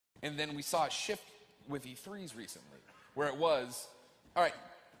And then we saw a shift with E3s recently, where it was, all right,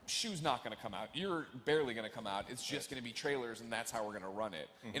 Shu's not going to come out. You're barely going to come out. It's just going to be trailers, and that's how we're going to run it.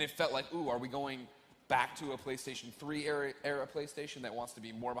 And it felt like, ooh, are we going back to a PlayStation 3 era PlayStation that wants to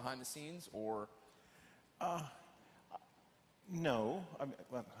be more behind the scenes, or? No.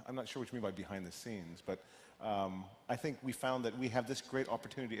 I'm not sure what you mean by behind the scenes, but I think we found that we have this great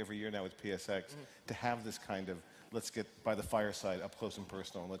opportunity every year now with PSX to have this kind of, let's get by the fireside, up close and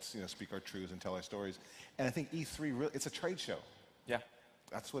personal, and let's speak our truths and tell our stories. And I think E3, really, it's a trade show. Yeah.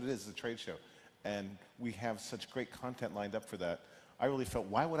 That's what it is, it's a trade show. And we have such great content lined up for that. I really felt,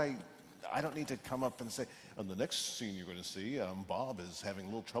 why would I don't need to come up and say, on the next scene you're going to see, Bob is having a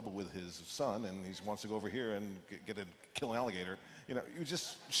little trouble with his son, and he wants to go over here and kill an alligator. You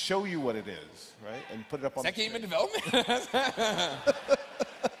just show you what it is, right? And put it up on the screen. Is that game in development?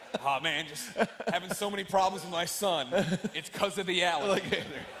 Oh, man, just having so many problems with my son. It's because of the alligator.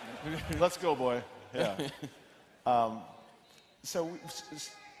 Let's go, boy. Yeah. So,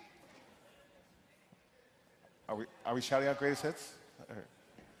 are we shouting out greatest hits?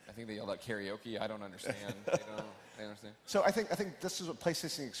 I think they yelled out karaoke. I don't understand. They understand. So I think this is what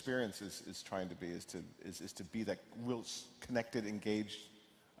PlayStation Experience is trying to be, is to be that real connected, engaged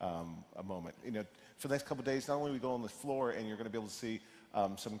a moment. For the next couple of days, not only will we go on the floor and you're going to be able to see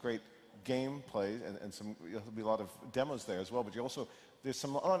some great gameplay and there'll be a lot of demos there as well, but there's a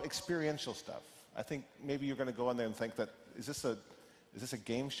lot of experiential stuff. I think maybe you're going to go on there and think that is this a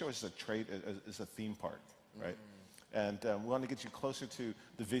game show? Or is this a trade? Is a theme park, right? And we want to get you closer to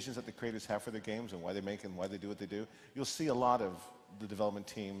the visions that the creators have for their games and why they make and why they do what they do. You'll see a lot of the development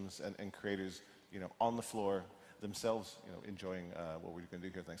teams and creators, on the floor themselves, enjoying what we're going to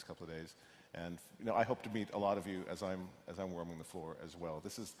do here the next couple of days. And I hope to meet a lot of you as I'm warming the floor as well.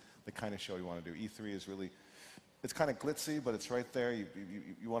 This is the kind of show you want to do. E3 is really, it's kind of glitzy, but it's right there.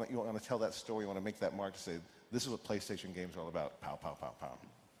 You want to tell that story. You want to make that mark to say, this is what PlayStation games are all about. Pow, pow, pow, pow.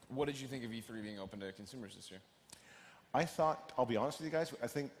 What did you think of E3 being open to consumers this year? I thought, I'll be honest with you guys, I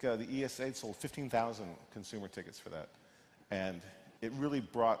think the ESA sold 15,000 consumer tickets for that. And it really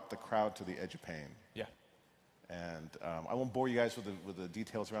brought the crowd to the edge of pain. Yeah. And I won't bore you guys with the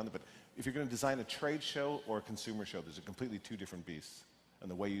details around it, but if you're going to design a trade show or a consumer show, there's a completely two different beasts. And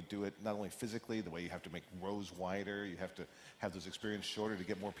the way you do it, not only physically, the way you have to make rows wider, you have to have those experiences shorter to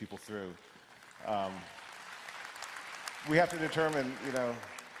get more people through. We have to determine,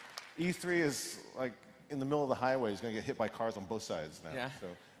 E3 is like in the middle of the highway. It's going to get hit by cars on both sides now. Yeah. So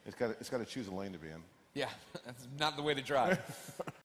it's got to choose a lane to be in. Yeah, that's not the way to drive.